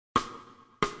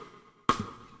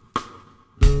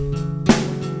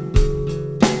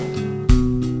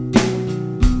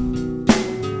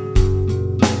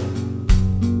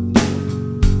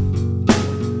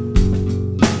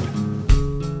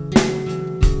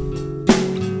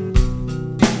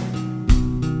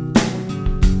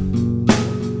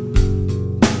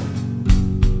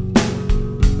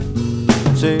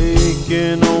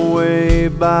taken away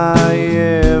by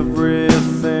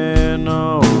everything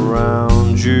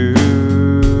around you.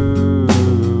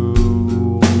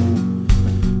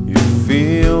 You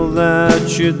feel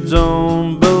that you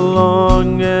don't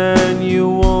belong and you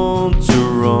want to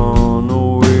run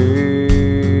away.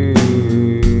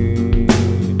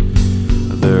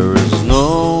 There is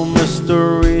no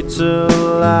mystery to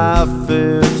life,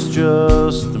 it's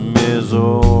just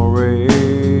misery.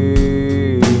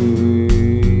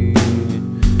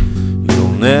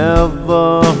 You'll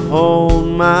never hold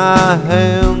my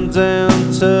hand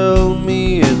and tell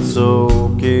me it's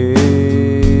okay.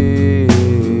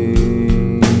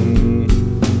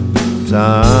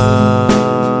 Time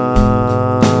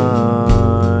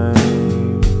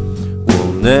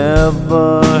will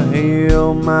never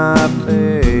heal my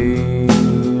pain.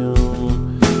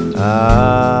 I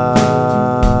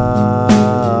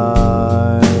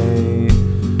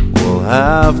will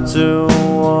have to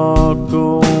walk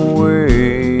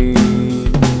away.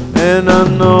 And I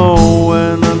know,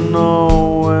 and I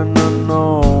know, and I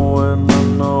know, and I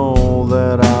know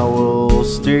that I will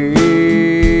stay.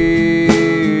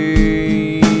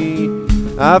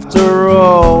 After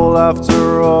all,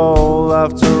 after all,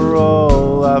 after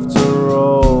all, after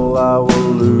all, I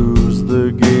will lose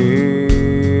the game.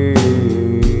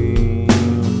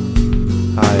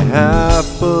 I have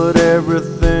put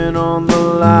everything on the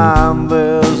line,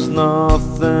 there's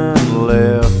nothing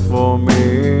left for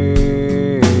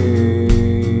me.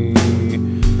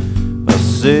 A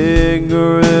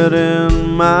cigarette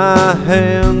in my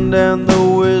hand and the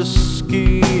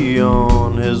whiskey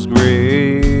on his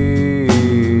grave.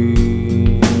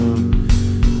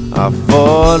 I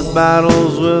fought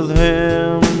battles with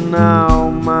him, now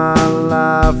my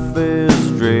life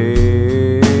is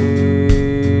drained.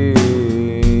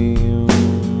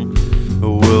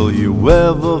 Will you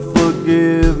ever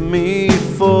forgive me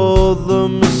for the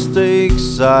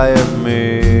mistakes I have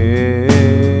made?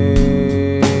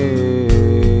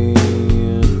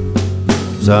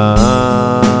 Time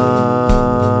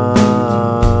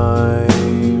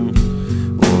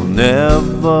will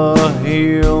never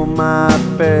heal my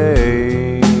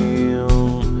pain.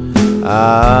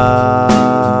 I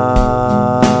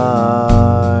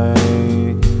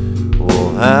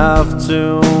will have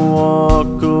to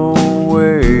walk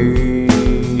away.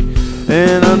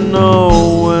 And I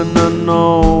know, and I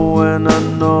know, and I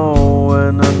know,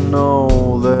 and I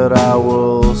know that I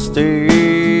will stay.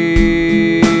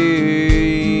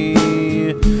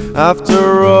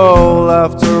 After all,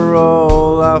 after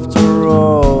all, after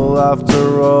all,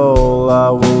 after all, I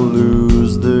will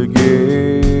lose the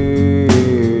game.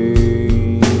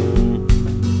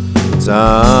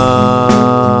 Time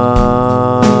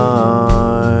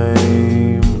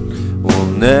will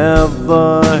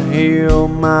never heal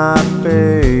my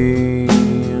pain.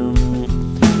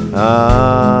 I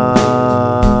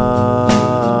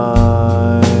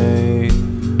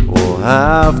will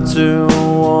have to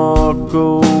walk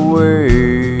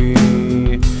away.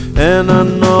 And I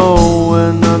know,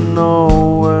 and I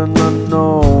know, and I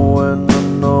know, and I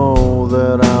know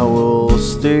that I will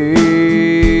stay.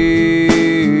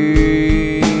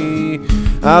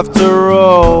 After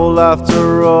all,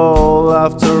 after all,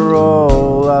 after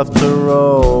all, after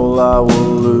all, I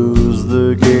will lose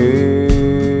the game.